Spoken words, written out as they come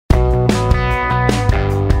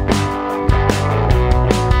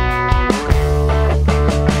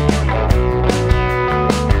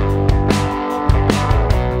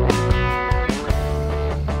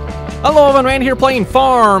Hello, everyone, Randy here playing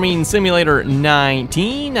Farming Simulator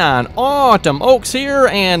 19 on Autumn Oaks here,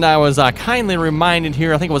 and I was kindly reminded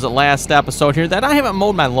here, I think it was the last episode here, that I haven't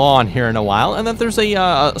mowed my lawn here in a while, and that there's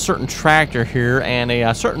a certain tractor here and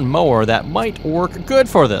a certain mower that might work good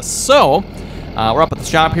for this. So, we're up at the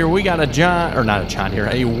shop here. We got a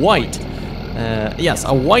white, yes,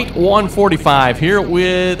 a white 145 here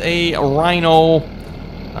with a Rhino,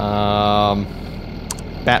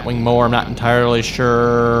 Batwing mower. I'm not entirely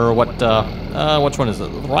sure what, which one is it?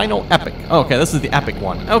 Rhino Epic. Okay, this is the Epic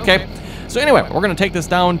one. Okay, so anyway, we're going to take this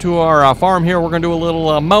down to our farm here. We're going to do a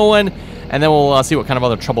little mowing, and then we'll see what kind of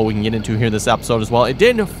other trouble we can get into here this episode as well. It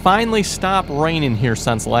did finally stop raining here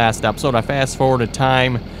since last episode. I fast-forwarded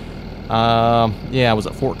time. Yeah, it was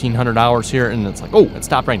at 1,400 hours here, and it's like, oh, it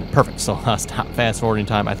stopped raining. Perfect, so stop fast-forwarding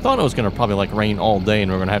time. I thought it was going to probably, like, rain all day,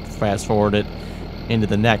 and we're going to have to fast-forward it into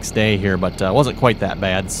the next day here, but it wasn't quite that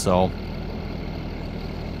bad. So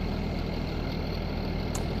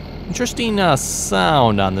interesting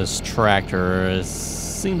sound on this tractor. It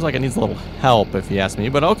seems like it needs a little help, if you ask me,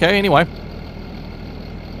 but okay, anyway.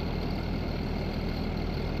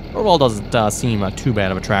 Overall, doesn't seem too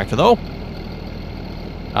bad of a tractor, though.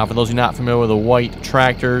 For those of you not familiar with the white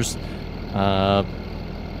tractors,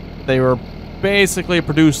 they were basically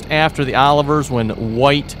produced after the Olivers, when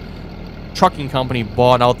White Trucking Company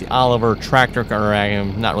bought out the Oliver tractor, or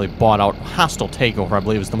not really bought out, hostile takeover, I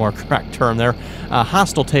believe is the more correct term there.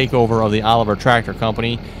 Hostile takeover of the Oliver Tractor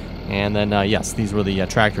Company, and then, yes, these were the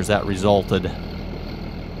tractors that resulted.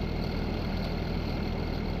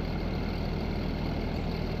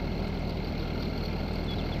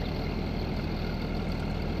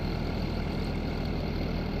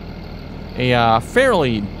 A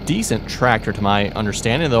fairly decent tractor to my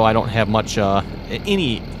understanding, though I don't have much,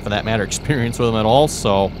 any, for that matter, experience with them at all,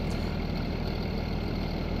 so.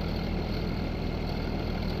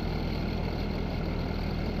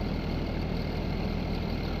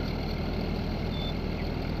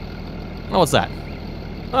 Oh, what's that?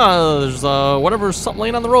 There's, whatever, something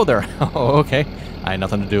laying on the road there. Oh, okay. I had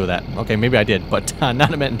nothing to do with that. Okay, maybe I did, but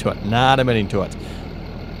not admitting to it. Not admitting to it.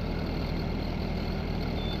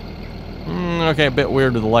 Okay, a bit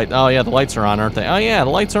weird with the light. Oh, yeah, the lights are on, aren't they? Oh, yeah, the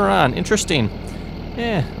lights are on. Interesting.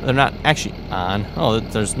 Yeah, they're not actually on. Oh,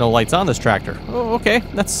 there's no lights on this tractor. Oh, okay,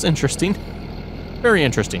 that's interesting. Very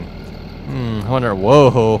interesting. I wonder,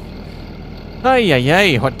 whoa.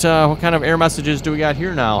 Ay. What kind of error messages do we got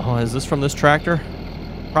here now? Oh, is this from this tractor?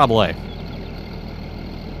 Probably.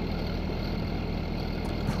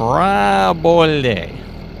 Wow,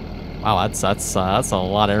 that's a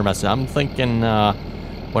lot of error messages. I'm thinking,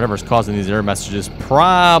 whatever's causing these error messages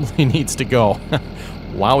probably needs to go.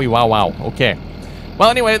 Wowie, wow. Okay. Well,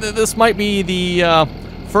 anyway, this might be the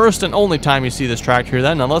first and only time you see this tractor here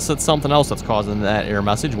then, unless it's something else that's causing that error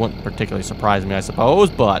message. Wouldn't particularly surprise me, I suppose,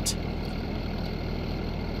 but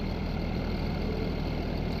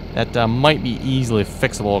that might be easily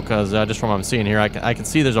fixable, because just from what I'm seeing here, I can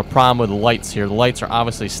see there's a problem with the lights here. The lights are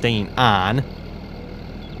obviously staying on.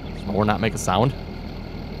 So we're not making sound.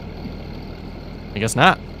 I guess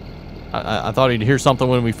not. I thought you'd hear something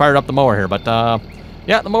when we fired up the mower here, but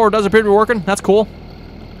yeah, the mower does appear to be working. That's cool.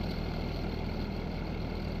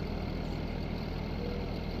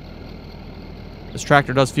 This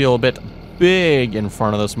tractor does feel a bit big in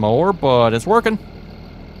front of this mower, but it's working.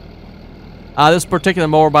 This particular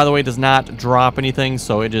mower, by the way, does not drop anything,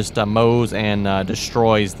 so it just mows and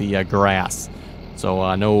destroys the grass.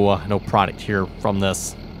 So no product here from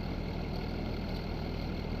this.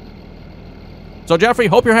 So Jeffrey,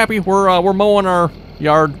 hope you're happy. We're mowing our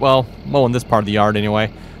yard. Well, mowing this part of the yard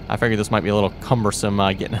anyway. I figured this might be a little cumbersome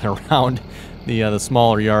getting it around the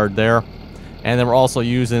smaller yard there. And then we're also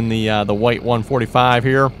using the white 145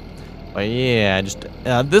 here. But yeah, just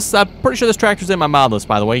this. I'm pretty sure this tractor's in my mod list,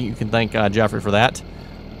 by the way. You can thank Jeffrey for that.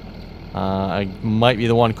 I might be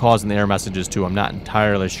the one causing the error messages too. I'm not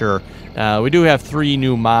entirely sure. We do have 3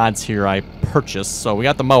 new mods here I purchased. So we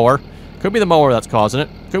got the mower. Could be the mower that's causing it.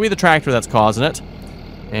 Could be the tractor that's causing it.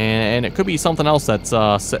 And it could be something else that's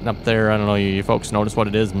sitting up there. I don't know, you folks notice what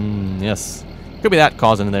it is? Yes. Could be that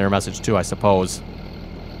causing the error message too, I suppose.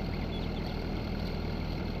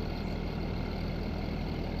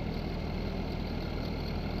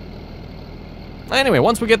 Anyway,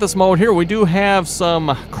 once we get this mowed here, we do have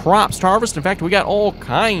some crops to harvest. In fact, we got all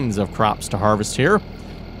kinds of crops to harvest here.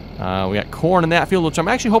 We got corn in that field, which I'm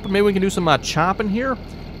actually hoping maybe we can do some chopping here.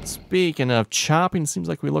 Speaking of chopping, seems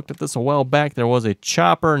like we looked at this a while back. There was a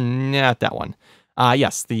chopper, not that one.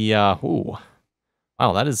 Yes, the, ooh.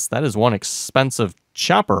 Wow, that is one expensive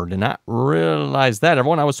chopper. Did not realize that.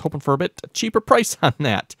 Everyone, I was hoping for a bit cheaper price on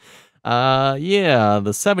that. Yeah,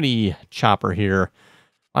 the 70 chopper here.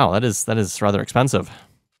 Wow, that is rather expensive.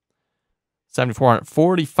 7,400,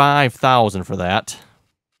 45,000 for that.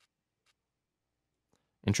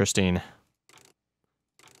 Interesting.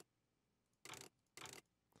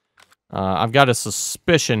 I've got a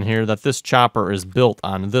suspicion here that this chopper is built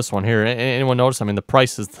on this one here. Anyone notice? I mean, the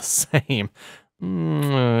price is the same.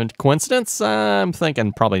 Coincidence? I'm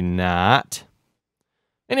thinking probably not.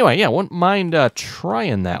 Anyway, yeah, wouldn't mind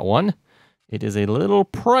trying that one. It is a little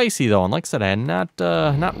pricey though, and like I said, I had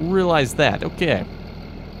not realized that. Okay.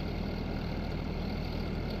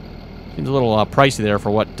 Seems a little pricey there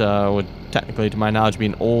for what would technically, to my knowledge, be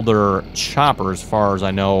an older chopper as far as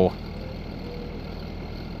I know.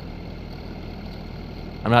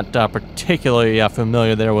 I'm not particularly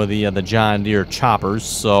familiar there with the John Deere choppers,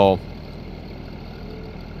 so...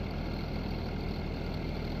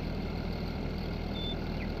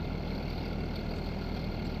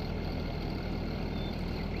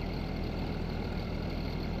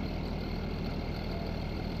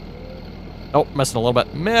 Oh, missing a little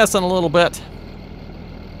bit. Missing a little bit.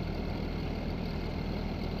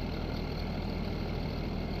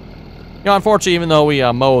 You know, unfortunately, even though we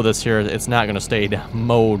mow this here, it's not going to stay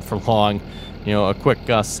mowed for long. You know, a quick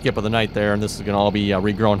skip of the night there, and this is going to all be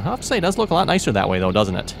regrown. I have to say, it does look a lot nicer that way, though,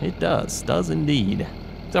 doesn't it? It does indeed.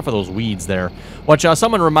 Except for those weeds there. Which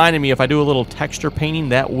someone reminded me, if I do a little texture painting,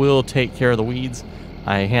 that will take care of the weeds.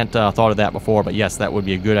 I hadn't thought of that before, but yes, that would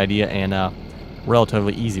be a good idea, and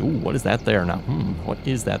relatively easy. Ooh, what is that there now? What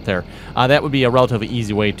is that there? That would be a relatively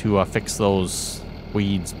easy way to fix those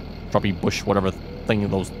weeds, probably bush, whatever thing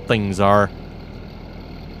those things are.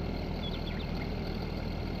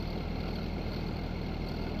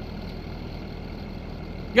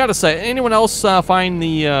 Gotta say, anyone else find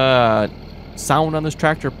the sound on this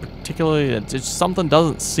tractor particularly? It's something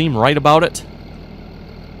doesn't seem right about it.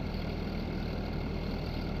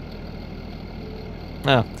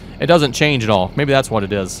 It doesn't change at all. Maybe that's what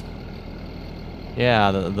it is.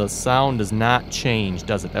 Yeah, the sound does not change,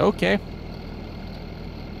 does it? Okay.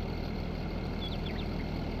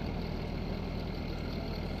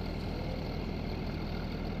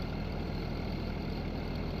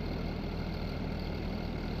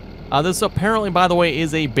 This apparently, by the way,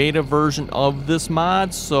 is a beta version of this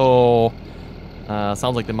mod, so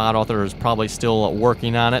sounds like the mod author is probably still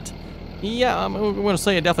working on it. Yeah, I'm going to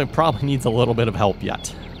say it definitely probably needs a little bit of help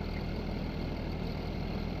yet.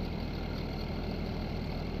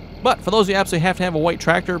 But for those of you who absolutely have to have a white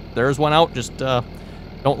tractor, there's one out. Just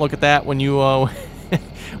don't look at that when you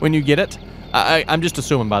when you get it. I'm just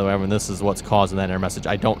assuming, by the way, when this is what's causing that error message.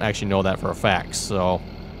 I don't actually know that for a fact. So,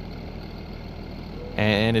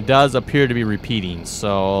 and it does appear to be repeating.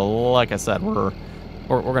 So, like I said, we're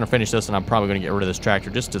gonna finish this, and I'm probably gonna get rid of this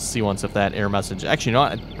tractor just to see once if that error message. Actually, no,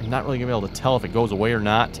 I'm not really gonna be able to tell if it goes away or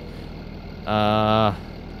not. Oh,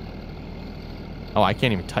 I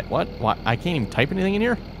can't even type. What? I can't even type anything in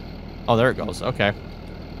here. Oh, there it goes. Okay.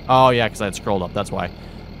 Oh, yeah, because I had scrolled up. That's why.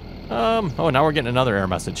 Oh, now we're getting another error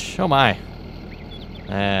message. Oh, my.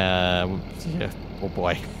 Yeah, oh,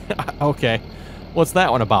 boy. Okay. What's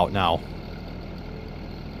that one about now?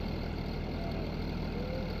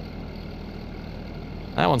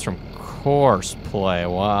 That one's from Course Play.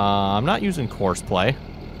 Well, I'm not using Course Play.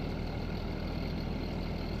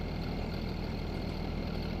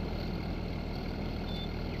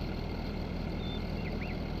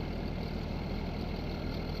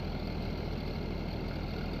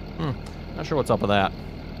 Not sure what's up with that.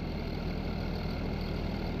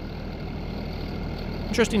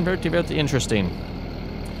 Interesting, very, very interesting.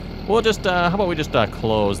 We'll just, how about we just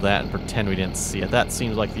close that and pretend we didn't see it. That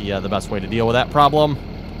seems like the best way to deal with that problem.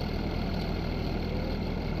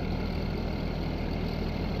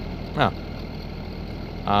 Oh.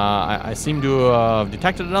 I seem to have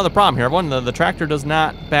detected another problem here, everyone. The tractor does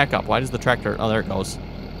not back up. Why does the tractor... Oh, there it goes.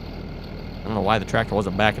 I don't know why the tractor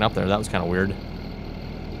wasn't backing up there. That was kind of weird.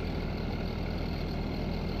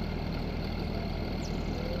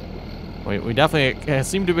 We definitely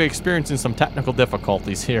seem to be experiencing some technical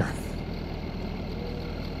difficulties here.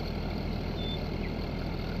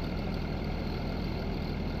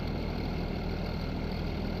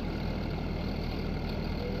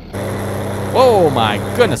 Oh my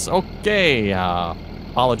goodness. Okay.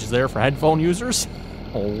 Apologies there for headphone users.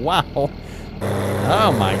 Oh, wow.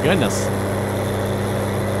 Oh my goodness.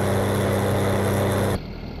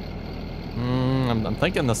 I'm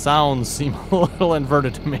thinking the sounds seem a little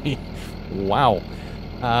inverted to me. Wow.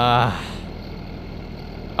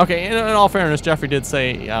 Okay, in all fairness, Jeffrey did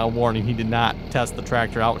say, warning, he did not test the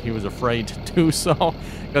tractor out. He was afraid to do so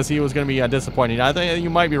because he was going to be disappointed. I think you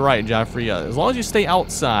might be right, Jeffrey. As long as you stay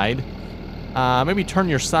outside, maybe turn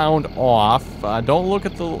your sound off. Don't look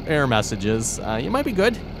at the error messages. You might be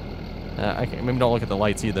good. Maybe don't look at the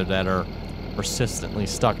lights either that are persistently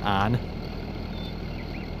stuck on.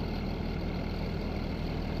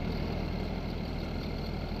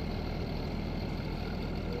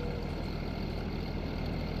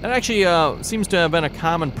 That actually seems to have been a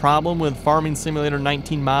common problem with Farming Simulator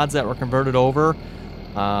 19 mods that were converted over.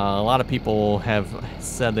 A lot of people have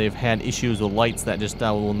said they've had issues with lights that just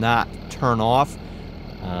will not turn off.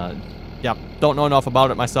 Yeah, don't know enough about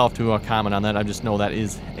it myself to comment on that. I just know that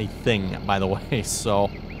is a thing, by the way, so...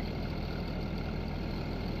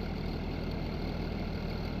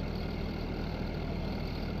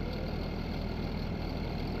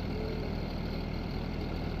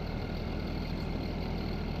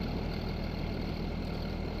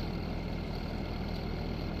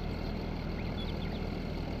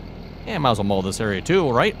 Yeah, might as well mow this area too,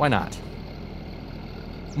 right? Why not?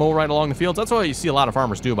 Mow right along the fields. That's what you see a lot of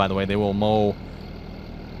farmers do, by the way. They will mow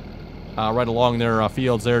right along their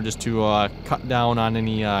fields there just to cut down on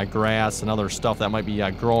any grass and other stuff that might be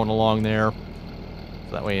growing along there.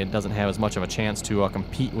 So that way it doesn't have as much of a chance to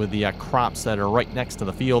compete with the crops that are right next to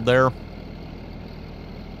the field there.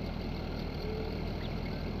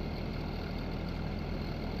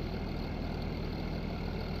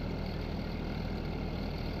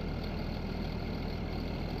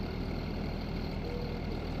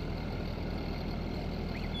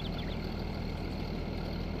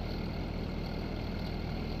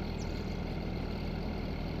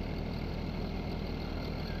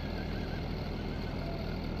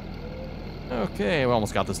 Okay, we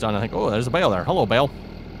almost got this done, I think. Oh, there's a bale there. Hello, bale.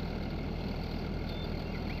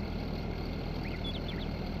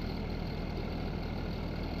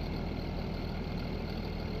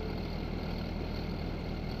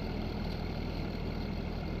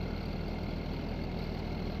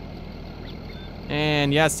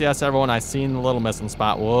 And yes, everyone, I've seen the little missing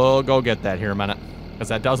spot. We'll go get that here in a minute, because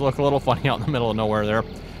that does look a little funny out in the middle of nowhere there.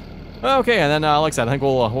 Okay, and then, like I said, I think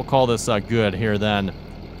we'll call this good here then.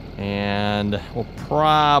 And we'll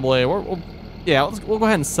probably, we'll go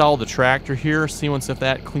ahead and sell the tractor here, see if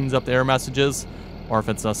that cleans up the error messages, or if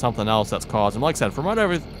it's something else that's caused them. Like I said, from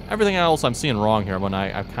everything else I'm seeing wrong here, when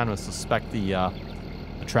I kind of suspect the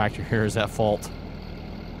tractor here is at fault.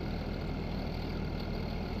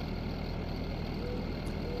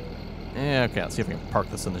 Okay, let's see if we can park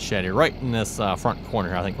this in the shed here. Right in this front corner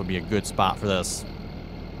here, I think would be a good spot for this.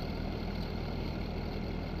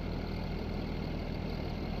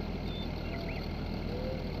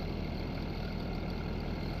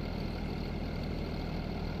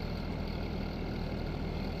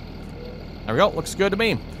 There we go. Looks good to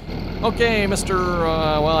me. Okay, Mr.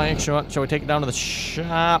 Well, actually, shall we take it down to the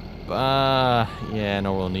shop? Yeah,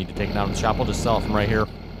 no real need to take it down to the shop. We'll just sell it from right here.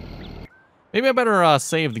 Maybe I better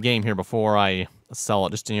save the game here before I sell it,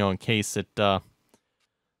 just in case it... Okay,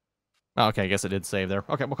 I guess it did save there.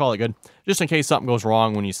 Okay, we'll call it good. Just in case something goes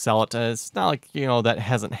wrong when you sell it. It's not like, that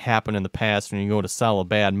hasn't happened in the past when you go to sell a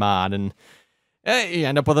bad mod, and you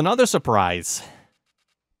end up with another surprise.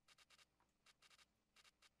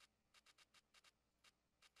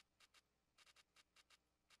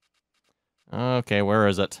 Okay, where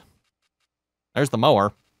is it? There's the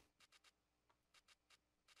mower.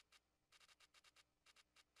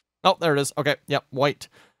 Oh, there it is. Okay, yep, white.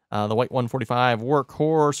 The white 145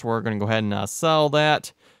 workhorse. We're going to go ahead and sell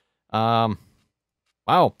that. Wow,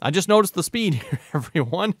 I just noticed the speed here,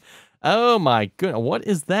 everyone. Oh my goodness, what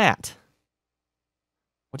is that?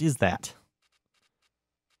 What is that?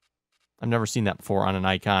 I've never seen that before on an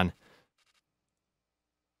icon.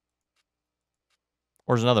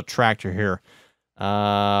 There's another tractor here.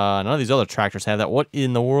 None of these other tractors have that. What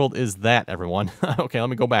in the world is that, everyone? Okay, let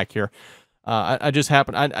me go back here. I just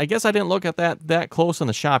happened... I guess I didn't look at that close in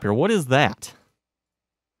the shop here. What is that?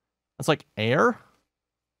 That's like air?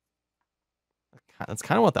 That's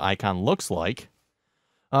kind of what the icon looks like.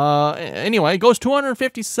 Anyway, it goes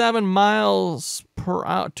 257 miles per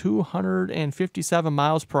hour. 257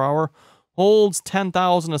 miles per hour. Holds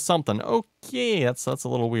 10,000 of something. Okay, that's a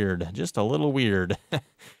little weird. Just a little weird.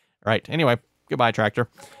 Right, anyway, goodbye, tractor.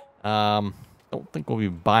 Don't think we'll be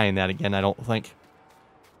buying that again, I don't think.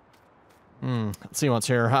 Let's see what's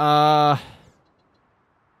here. Yeah,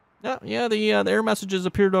 the error messages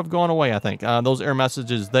appear to have gone away, I think. Those error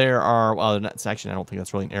messages there are... Well, that's actually, I don't think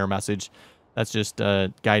that's really an error message. That's just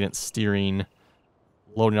guidance steering,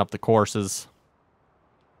 loading up the courses.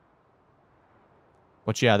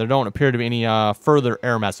 Which, yeah, there don't appear to be any further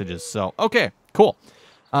error messages. So, okay, cool.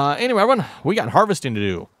 Anyway, everyone, we got harvesting to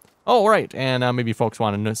do. Oh, right, and maybe folks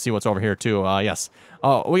want to see what's over here, too. Yes.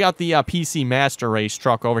 We got the PC Master Race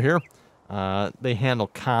truck over here. They handle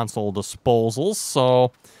console disposals,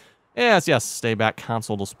 so... Yes, stay back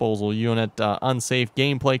console disposal unit. Unsafe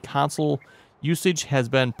gameplay console usage has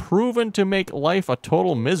been proven to make life a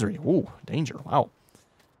total misery. Ooh, danger. Wow.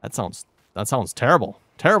 That sounds terrible.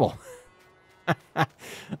 Terrible.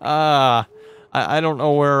 I don't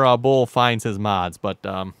know where Bull finds his mods, but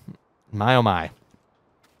my oh my.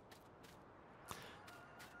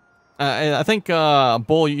 I think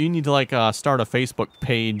Bull, you need to like start a Facebook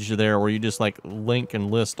page there where you just like link and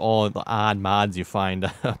list all of the odd mods you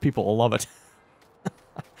find. People will love it.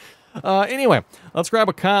 Anyway, let's grab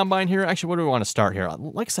a combine here. Actually, what do we want to start here?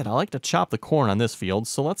 Like I said, I like to chop the corn on this field,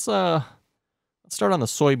 so let's start on the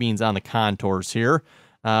soybeans on the contours here.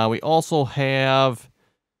 We also have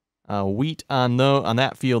wheat on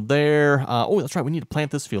that field there. Oh, that's right. We need to plant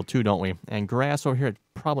this field too, don't we? And grass over here, it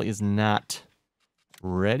probably is not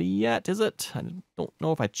ready yet, is it? I don't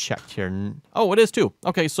know if I checked here. Oh, it is too.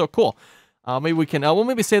 Okay, so cool. Maybe we can, we'll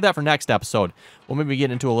maybe save that for next episode. We'll maybe get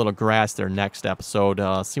into a little grass there next episode.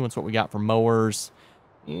 See what we got for mowers.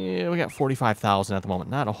 Yeah, we got 45,000 at the moment.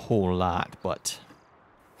 Not a whole lot, but...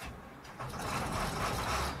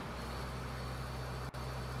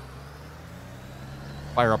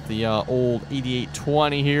 Fire up the old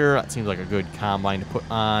 8820 here. That seems like a good combine to put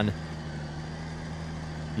on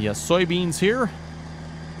the soybeans here.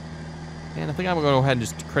 And I think I'm going to go ahead and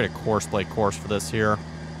just create a course for this here.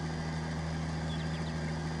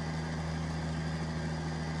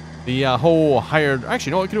 The whole hired...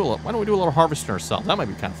 Actually, no, we can do why don't we do a little harvesting ourselves? That might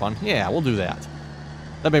be kind of fun. Yeah, we'll do that.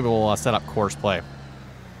 Then maybe we'll set up course play.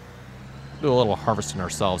 Do a little harvesting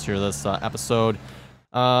ourselves here this episode.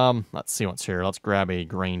 Let's see what's here. Let's grab a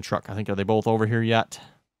grain truck. I think, are they both over here yet?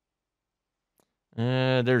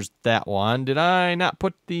 There's that one. Did I not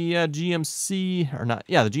put the GMC, or not?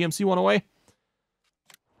 Yeah, the GMC one away.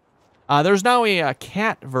 There's now a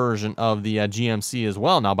cat version of the GMC as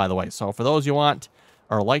well now, by the way. So for those you want,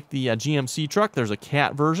 or like the GMC truck, there's a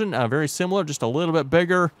cat version. Very similar, just a little bit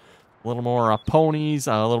bigger. A little more ponies,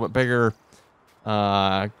 a little bit bigger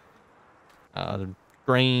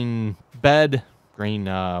grain bed. Grain,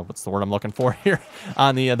 what's the word I'm looking for here?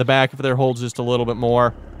 On the back, if there holds just a little bit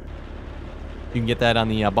more. You can get that on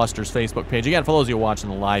the Buster's Facebook page. Again, for those of you watching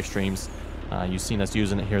the live streams, you've seen us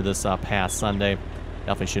using it here this past Sunday.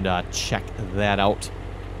 Definitely should check that out.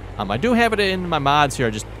 I do have it in my mods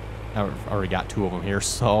here. I've already got 2 of them here,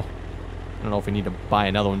 so I don't know if we need to buy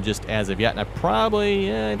another one just as of yet. And I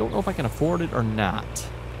probably, I don't know if I can afford it or not.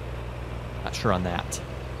 Not sure on that.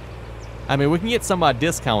 I mean, we can get some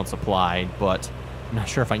discounts applied, but I'm not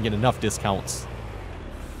sure if I can get enough discounts.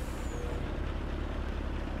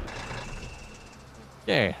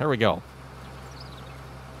 Okay, there we go.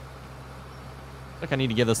 I think I need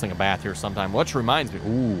to give this thing a bath here sometime. Which reminds me,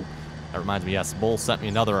 ooh, that reminds me, yes, Bull sent me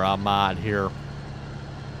another mod here.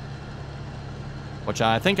 Which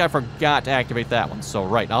I think I forgot to activate that one. So,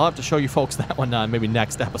 right, I'll have to show you folks that one maybe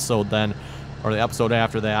next episode then, or the episode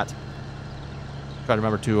after that. Try to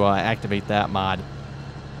remember to activate that mod.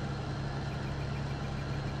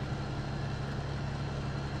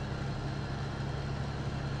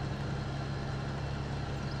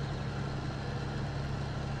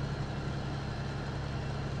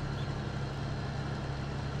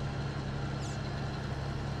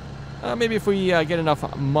 Maybe if we get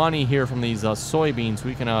enough money here from these soybeans,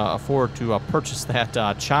 we can afford to purchase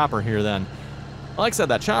that chopper here then. Like I said,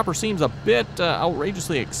 that chopper seems a bit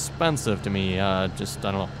outrageously expensive to me. Just,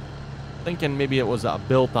 I don't know, thinking maybe it was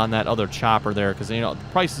built on that other chopper there, because, you know, the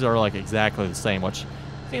prices are like exactly the same, which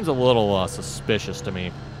seems a little suspicious to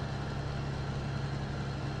me.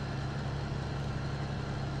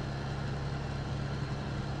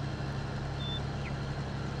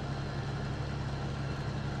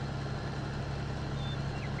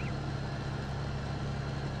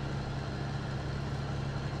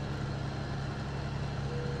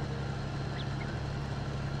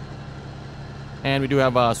 And we do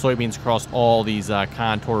have soybeans across all these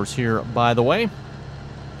contours here, by the way.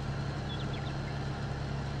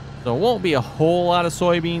 So it won't be a whole lot of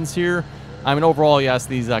soybeans here. I mean, overall, yes,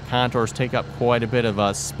 these contours take up quite a bit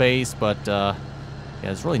of space, but yeah,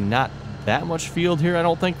 there's really not that much field here, I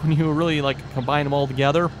don't think, when you really like combine them all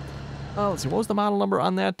together. Let's see, what was the model number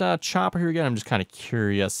on that chopper here again? I'm just kind of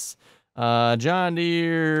curious. John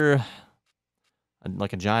Deere,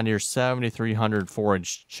 like a John Deere 7300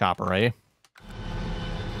 4-inch chopper, eh?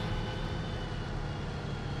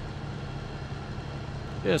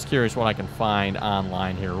 Just curious what I can find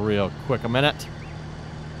online here real quick a minute.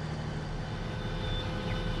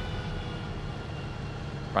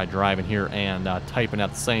 Try driving here and typing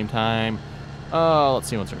at the same time. Oh, let's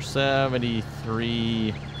see what's there.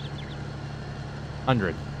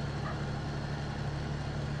 7,300.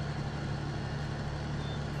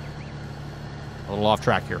 A little off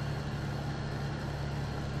track here.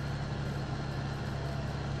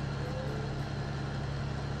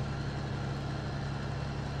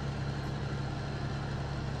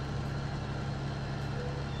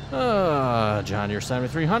 John Deere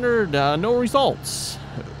 7300, no results.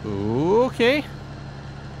 Okay.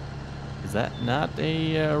 Is that not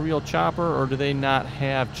a real chopper, or do they not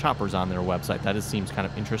have choppers on their website? That seems kind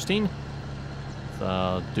of interesting.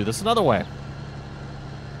 So, do this another way.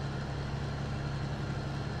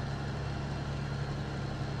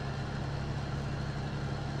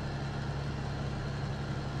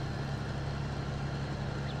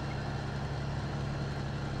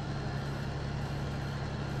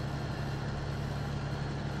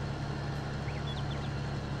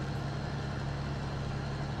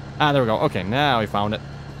 Ah, there we go. Okay, now we found it.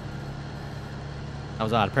 That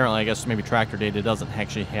was odd. Apparently, I guess maybe Tractor Data doesn't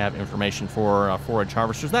actually have information for forage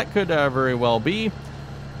harvesters. That could very well be.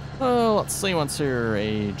 Let's see what's here.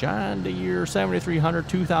 A John Deere 7300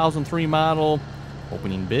 2003 model.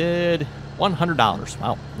 Opening bid, $100.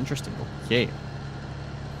 Wow, interesting. Okay.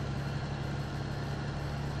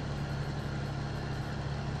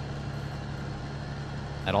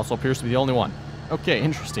 That also appears to be the only one. Okay,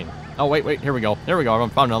 interesting. Oh, wait, here we go. There we go. I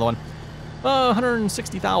found another one.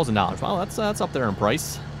 $160,000. Wow, that's up there in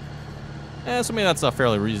price. So maybe that's a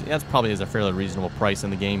fairly that's probably is a fairly reasonable price in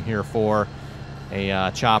the game here for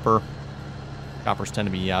a chopper. Choppers tend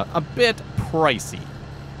to be a bit pricey,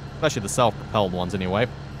 especially the self-propelled ones anyway.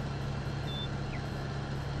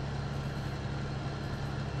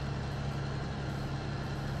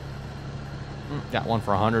 Got one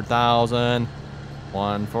for $100,000,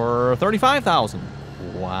 one for $35,000.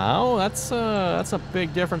 Wow, that's a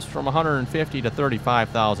big difference from $150,000 to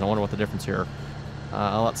 $35,000. I wonder what the difference here.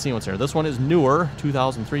 Let's see what's here. This one is newer,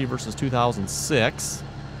 2003 versus 2006.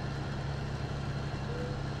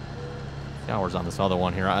 Hours on this other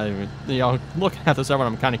one here. Looking at this other one,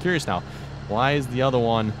 I'm kind of curious now. Why is the other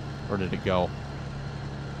one? Where did it go?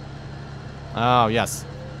 Oh yes,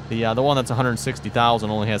 the one that's 160,000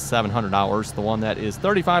 only has 700 hours. The one that is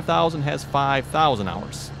 35,000 has 5,000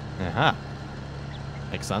 hours.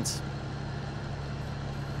 Makes sense.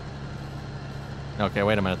 Okay,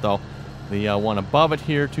 wait a minute though. The one above it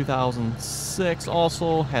here, 2006,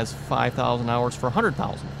 also has 5,000 hours for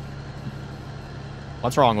 100,000.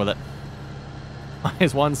 What's wrong with it? Why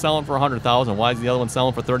is one selling for 100,000? Why is the other one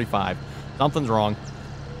selling for 35? Something's wrong.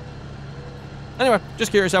 Anyway,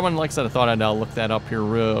 just curious. Everyone, like I said, I thought I'd look that up here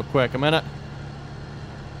real quick a minute.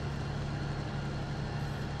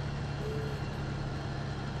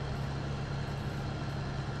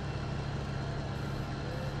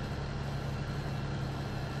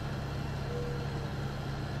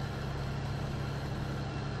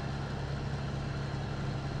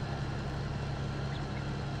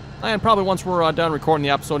 And probably once we're done recording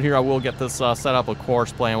the episode here, I will get this set up with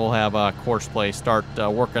Courseplay, and we'll have Courseplay start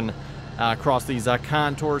working across these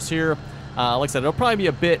contours here. Like I said, it'll probably be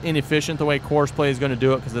a bit inefficient the way Courseplay is going to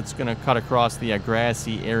do it, because it's going to cut across the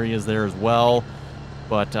grassy areas there as well.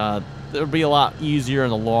 But it'll be a lot easier in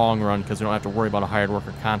the long run, because we don't have to worry about a hired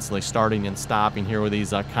worker constantly starting and stopping here with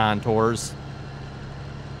these contours.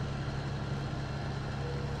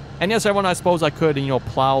 And yes, everyone, I suppose I could,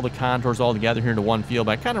 plow the contours all together here into one field,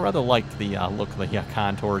 but I kind of rather like the look of the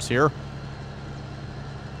contours here.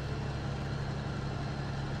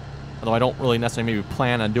 Although I don't really necessarily maybe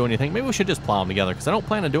plan on doing anything. Maybe we should just plow them together, because I don't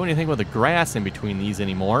plan on doing anything with the grass in between these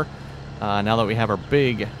anymore. Now that we have our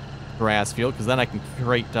big grass field, because then I can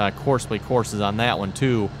create Courseplay courses on that one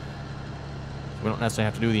too. We don't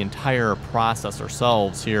necessarily have to do the entire process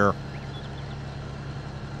ourselves here.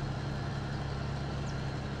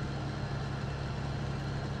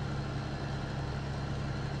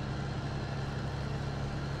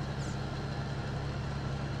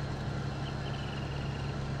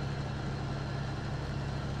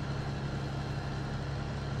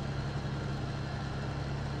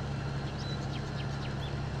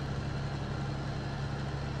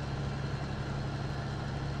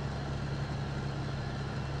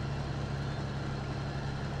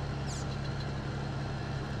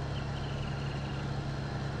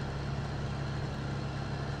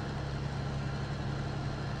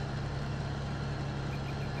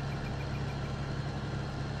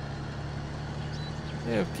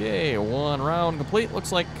 Okay, one round complete.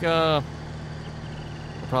 Looks like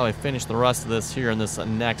probably finish the rest of this here in this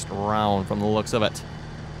next round from the looks of it.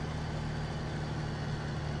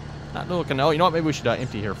 Not looking, oh, you know what, maybe we should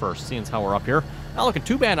empty here first, seeing as how we're up here. Not looking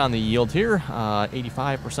too bad on the yield here.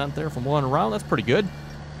 85% there from one round, that's pretty good.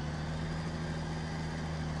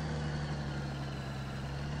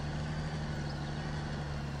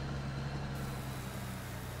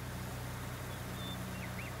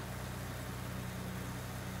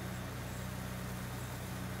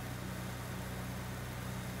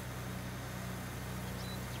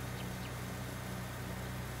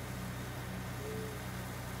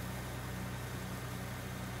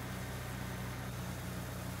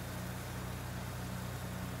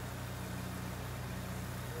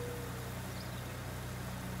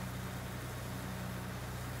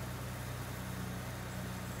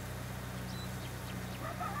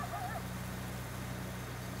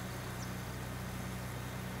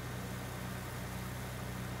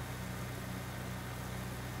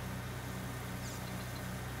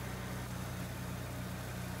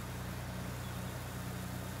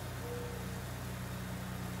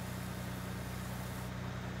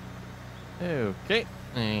 Okay,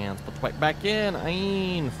 and let's put the pipe back in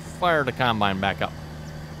and fire the combine back up.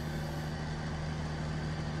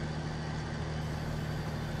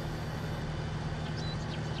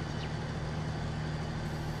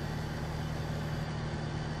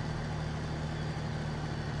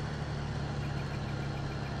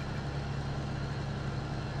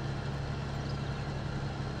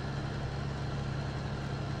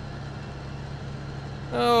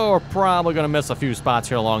 Oh, we're probably going to miss a few spots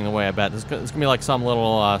here along the way, I bet. It's going to be like some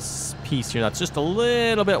little piece here that's just a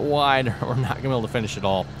little bit wide. We're not going to be able to finish it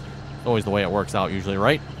all. It's always the way it works out usually,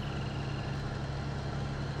 right?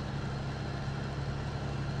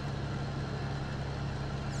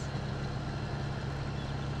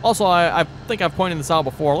 Also, I think I've pointed this out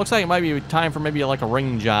before. It looks like it might be time for maybe like a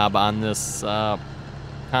ring job on this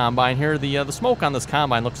combine here. The smoke on this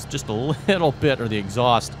combine looks just a little bit, or the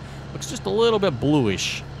exhaust, looks just a little bit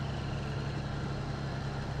bluish.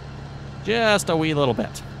 Just a wee little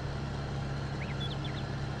bit.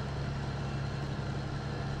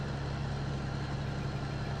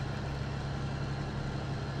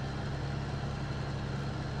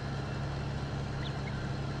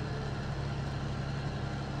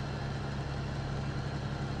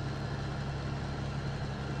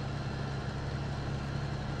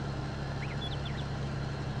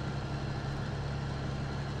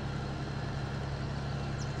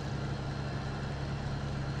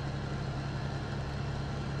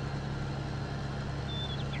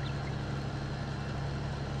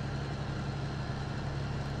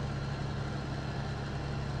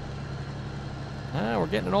 We're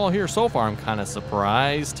getting it all here so far. I'm kind of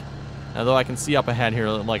surprised. Although I can see up ahead here,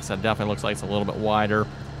 like I said, definitely looks like it's a little bit wider.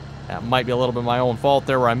 That might be a little bit my own fault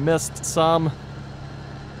there where I missed some.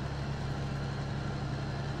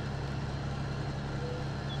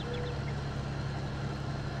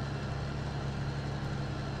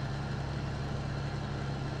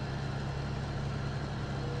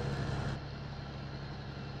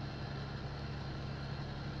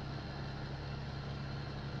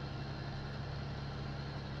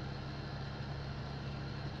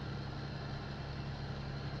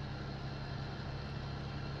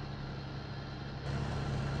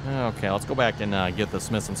 Okay, let's go back and get this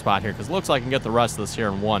missing spot here, because it looks like I can get the rest of this here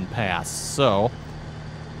in one pass. So,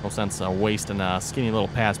 no sense wasting a skinny little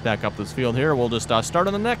pass back up this field here. We'll just start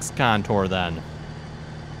on the next contour then.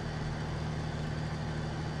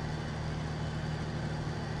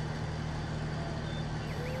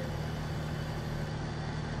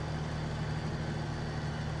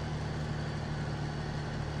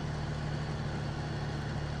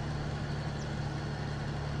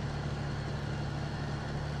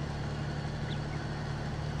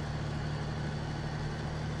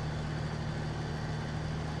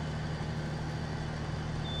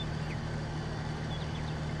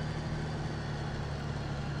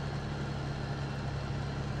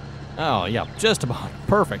 Oh, yeah, just about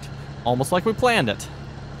perfect. Almost like we planned it.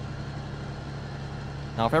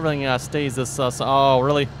 Now, if everything stays this... oh,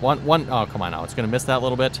 really? One... Oh, come on now. It's going to miss that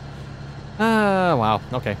little bit. Wow.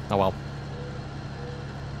 Okay. Oh,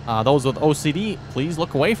 well. Those with OCD, please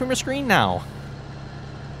look away from your screen now.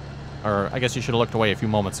 Or, I guess you should have looked away a few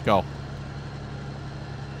moments ago.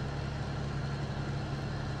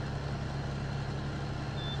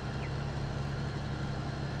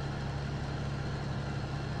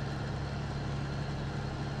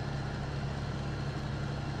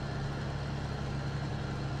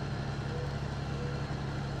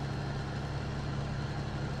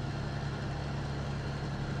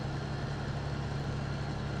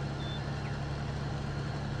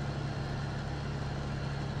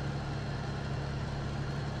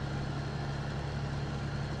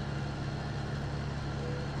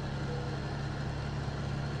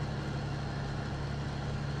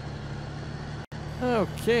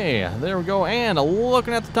 Okay, there we go. And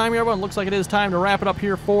looking at the time here, everyone, looks like it is time to wrap it up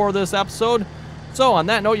here for this episode. So on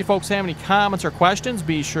that note, you folks have any comments or questions,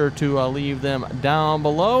 be sure to leave them down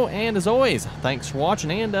below. And as always, thanks for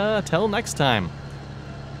watching, and till next time.